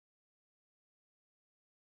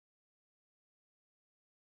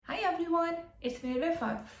everyone, it's me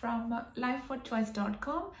Rifat from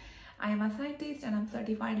lifeforchoice.com. I am a scientist and I'm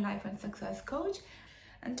certified life and success coach.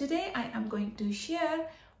 And today I am going to share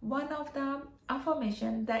one of the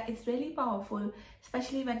affirmations that is really powerful,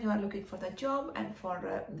 especially when you are looking for the job and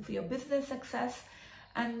for your business success,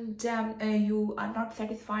 and you are not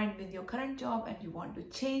satisfied with your current job and you want to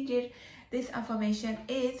change it. This affirmation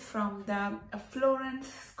is from the Flourance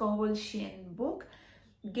Scovel Shinn book,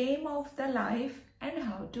 Game of the Life and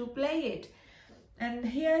How to Play It. And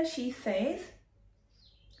here she says,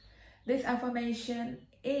 this affirmation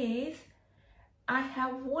is, I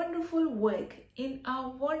have wonderful work in a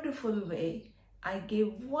wonderful way. I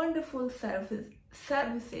give wonderful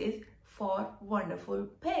services for wonderful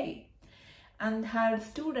pay. And her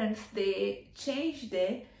students, they changed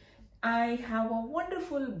it. I have a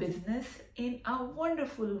wonderful business in a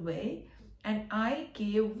wonderful way, and I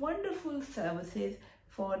give wonderful services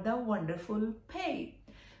for the wonderful pay.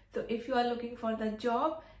 So if you are looking for the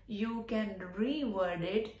job, you can reword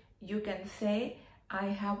it. You can say, I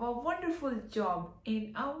have a wonderful job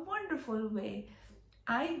in a wonderful way.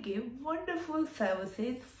 I give wonderful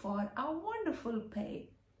services for a wonderful pay.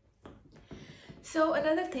 So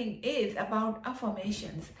another thing is about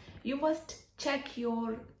affirmations. You must check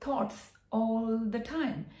your thoughts all the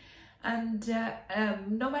time. And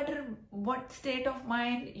no matter what state of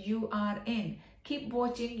mind you are in, keep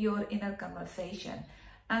watching your inner conversation.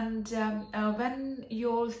 And when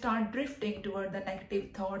you start drifting toward the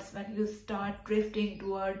negative thoughts, when you start drifting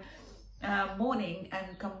toward moaning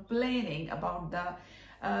and complaining about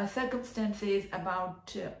the circumstances,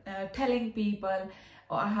 about telling people,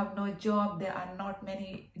 oh, I have no job, there are not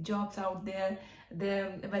many jobs out there, there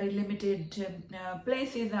are very limited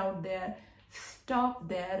places out there, stop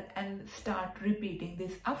there and start repeating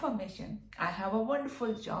this affirmation. I have a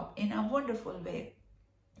wonderful job in a wonderful way.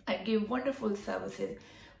 I give wonderful services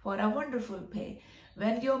for a wonderful pay.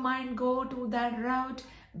 When your mind go to that route,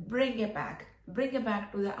 bring it back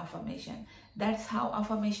to the affirmation. That's how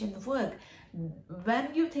affirmations work.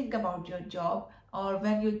 When you think about your job, or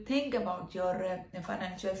when you think about your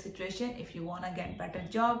financial situation, if you want to get better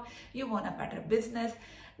job, you want a better business,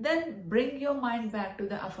 then bring your mind back to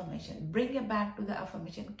the affirmation. Bring it back to the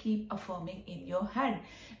affirmation. Keep affirming in your head,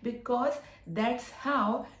 because that's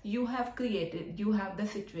how you have created, you have the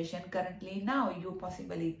situation currently now. You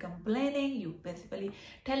possibly complaining, you possibly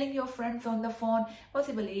telling your friends on the phone,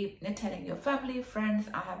 possibly telling your family, friends,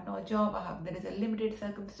 I have no job, there is a limited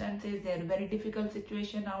circumstances, there are very difficult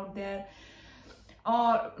situation out there,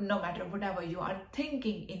 or no matter whatever you are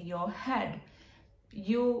thinking in your head,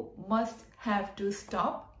 you must have to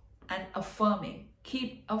stop and affirming.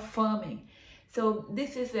 Keep affirming. So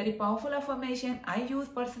this is very powerful affirmation. I use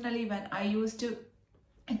personally when I used to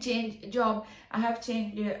change job. I have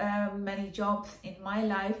changed many jobs in my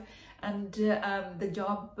life, and the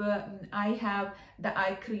job that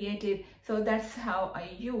I created, so that's how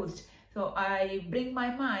I used. So I bring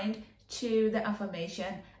my mind to the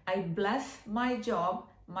affirmation. I bless my job,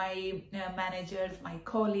 my managers, my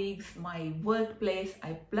colleagues, my workplace.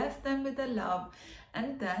 I bless them with the love,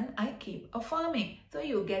 and then I keep affirming. So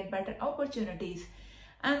you get better opportunities,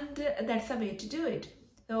 and that's a way to do it.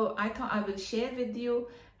 So I thought I will share with you,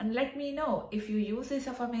 and let me know if you use this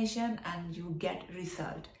affirmation and you get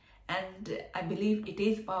result. And I believe it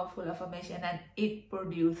is powerful affirmation and it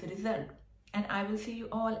produces result. And I will see you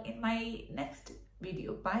all in my next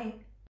video. Bye.